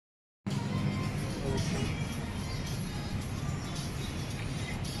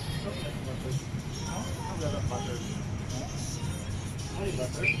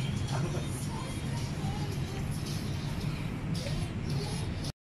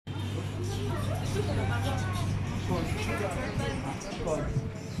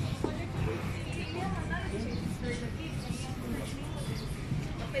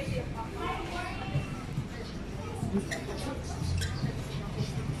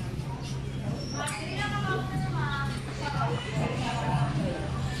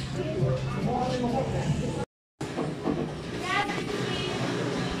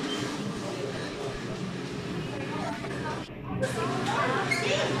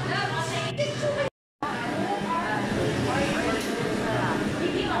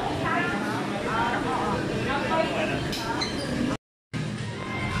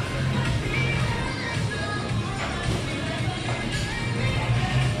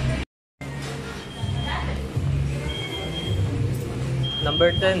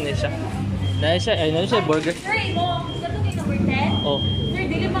Number 10 ni siya. Dahil siya, ay na siya burger. Sir, mo, gusto kay number 10? Oh. Sir,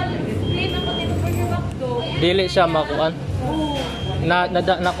 dili ba claim ang pati burger box do? Dili siya makuan. Oo.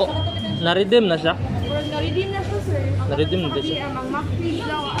 Na-redeem na siya. Na-redeem na siya, sir. Na-redeem na siya. Ang McFlip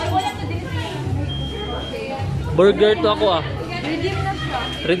lang. Ay, wala na din. Burger to ako ah. Redeem na siya.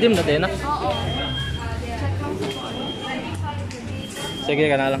 Redeem na din na. Oo. Sige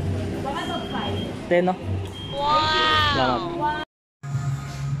ka na lang. Baka top 5. 10 no? Wow! Salamat.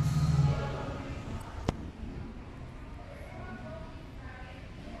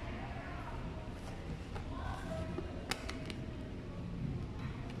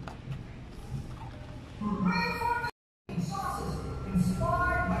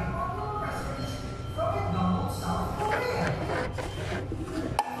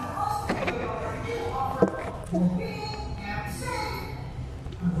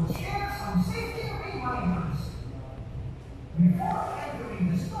 Before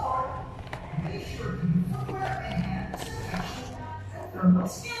entering the store, make sure to use footwear and hand disinfection and thermal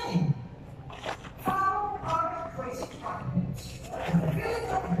scanning. Follow contact tracing documents. The filling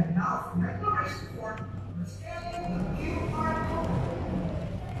of the mouth declaration form for scanning the QR code.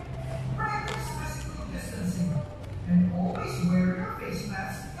 Practice physical distancing and always wear your face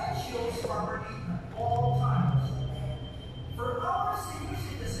mask and shields properly at all times. For our senior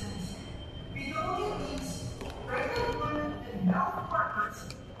citizens, BW means pregnant women and health workers,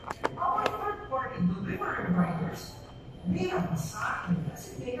 our third-party delivery riders, we have assigned a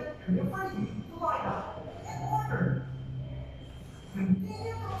designated area for you to line up and order.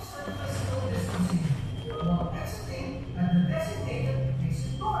 Continue to observe physical distancing while exiting at the designated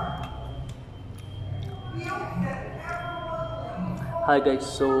exit door. We hope that everyone will have Hi guys,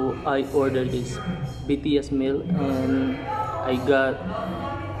 so I ordered this BTS meal and I got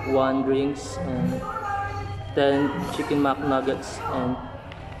 1 drinks and 10 chicken McNuggets and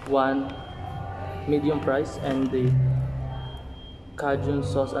 1 medium fries and the Cajun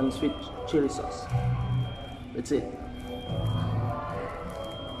sauce and sweet chili sauce. That's it.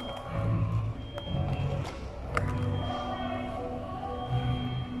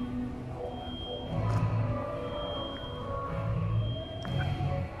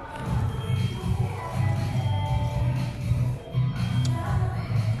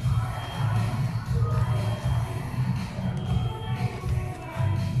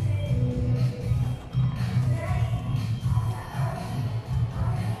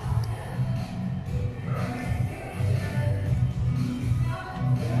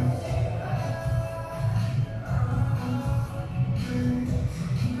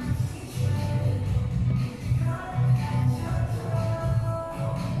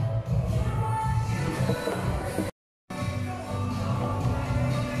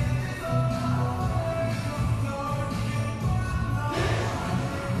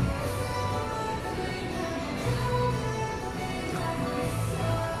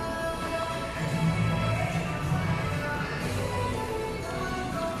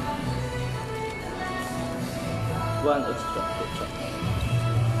 One extra ketchup.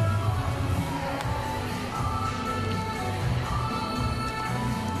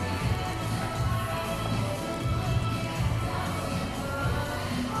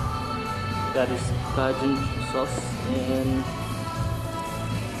 That is Cajun sauce and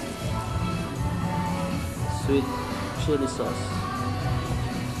sweet chili sauce.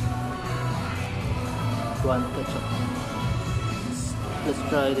 1 ketchup. Let's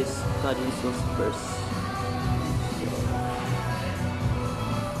try this Cajun sauce first.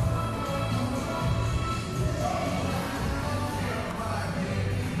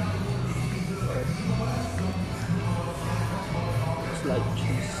 Like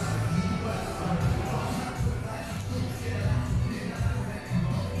cheese.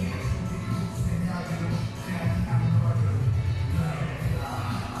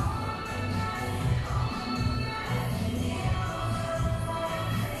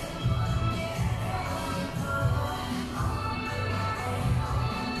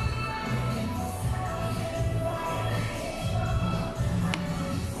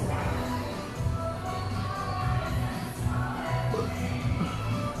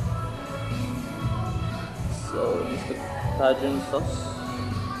 Tajin sauce.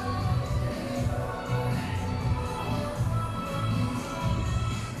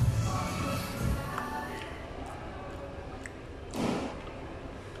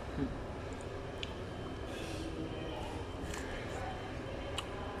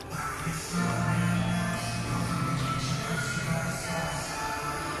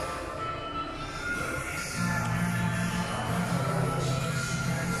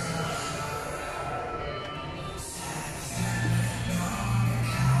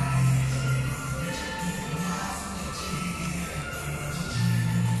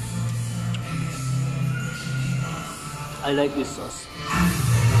 I like this sauce.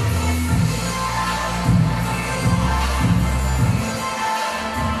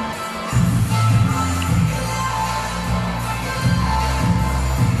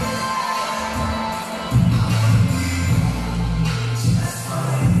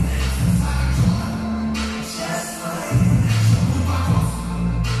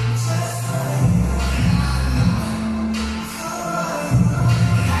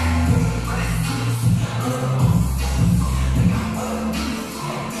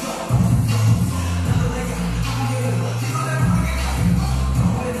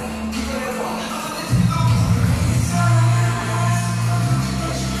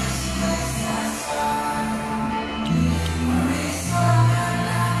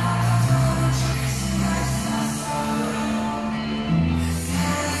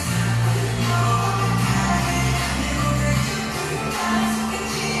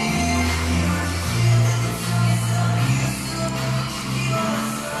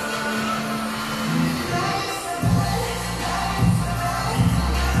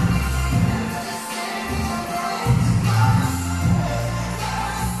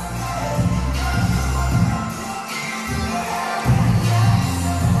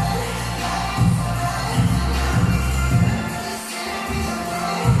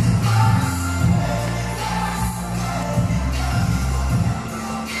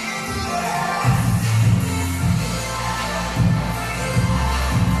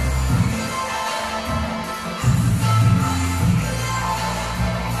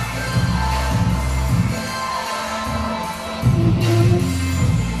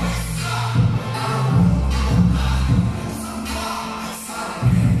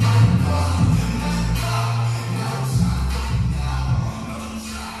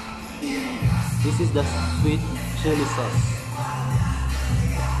 This is the sweet chili sauce.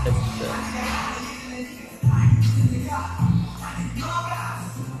 Let's try.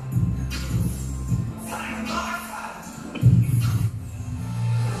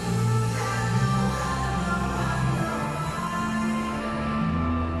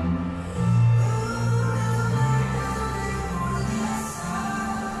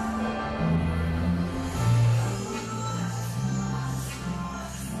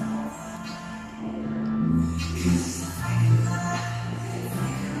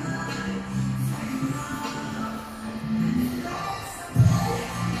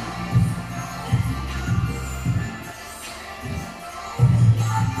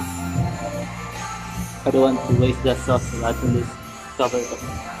 I don't want to waste the sauce, so I can just cover it up.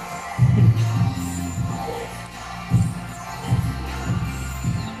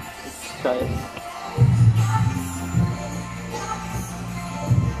 Let's try it.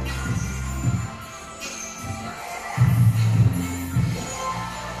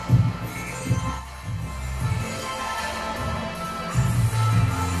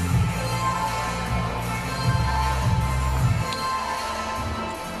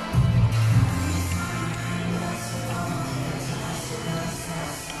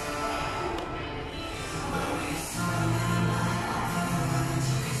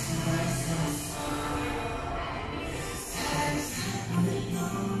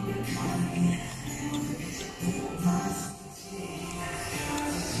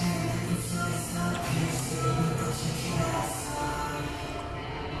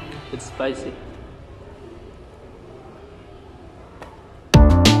 It's spicy.